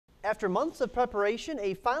After months of preparation,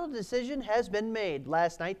 a final decision has been made.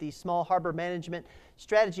 Last night, the Small Harbor Management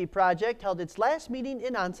Strategy Project held its last meeting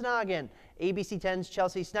in Ontonagon. ABC 10's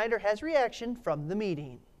Chelsea Snyder has reaction from the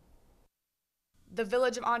meeting. The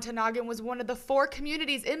village of Ontonagon was one of the 4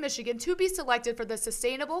 communities in Michigan to be selected for the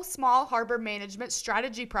Sustainable Small Harbor Management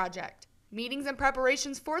Strategy Project. Meetings and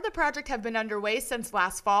preparations for the project have been underway since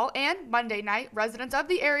last fall, and Monday night, residents of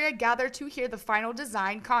the area gathered to hear the final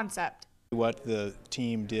design concept. What the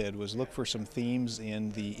team did was look for some themes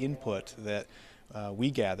in the input that we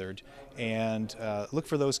gathered and look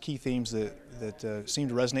for those key themes that seem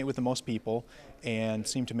to resonate with the most people and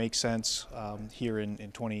seem to make sense here in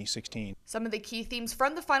 2016. Some of the key themes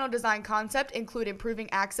from the final design concept include improving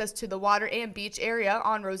access to the water and beach area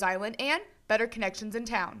on Rose Island and better connections in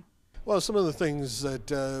town. Well, some of the things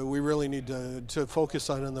that we really need to focus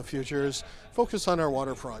on in the future is focus on our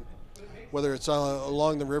waterfront. Whether it's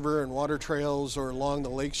along the river and water trails or along the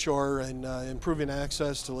lake shore, and improving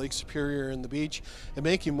access to Lake Superior and the beach and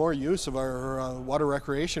making more use of our water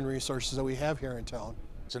recreation resources that we have here in town.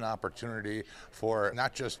 It's an opportunity for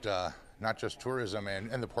not just tourism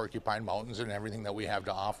and the Porcupine Mountains and everything that we have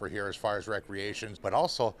to offer here as far as recreation, but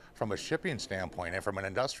also from a shipping standpoint and from an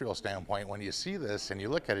industrial standpoint. When you see this and you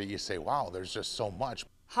look at it, you say, wow, there's just so much.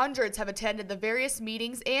 Hundreds have attended the various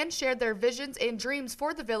meetings and shared their visions and dreams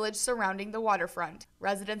for the village surrounding the waterfront.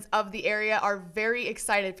 Residents of the area are very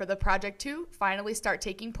excited for the project to finally start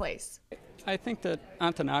taking place. I think that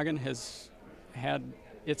Ontonagon has had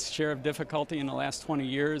its share of difficulty in the last 20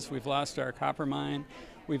 years. We've lost our copper mine,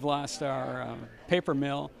 we've lost our paper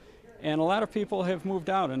mill, and a lot of people have moved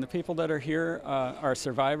out, and the people that are here are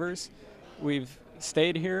survivors. We've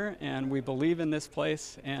stayed here and we believe in this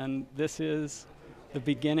place, and this is the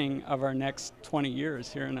beginning of our next 20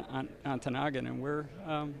 years here in Ontonagon, and we're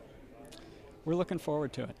looking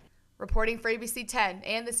forward to it. Reporting for ABC 10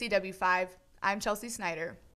 and the CW5, I'm Chelsea Snyder.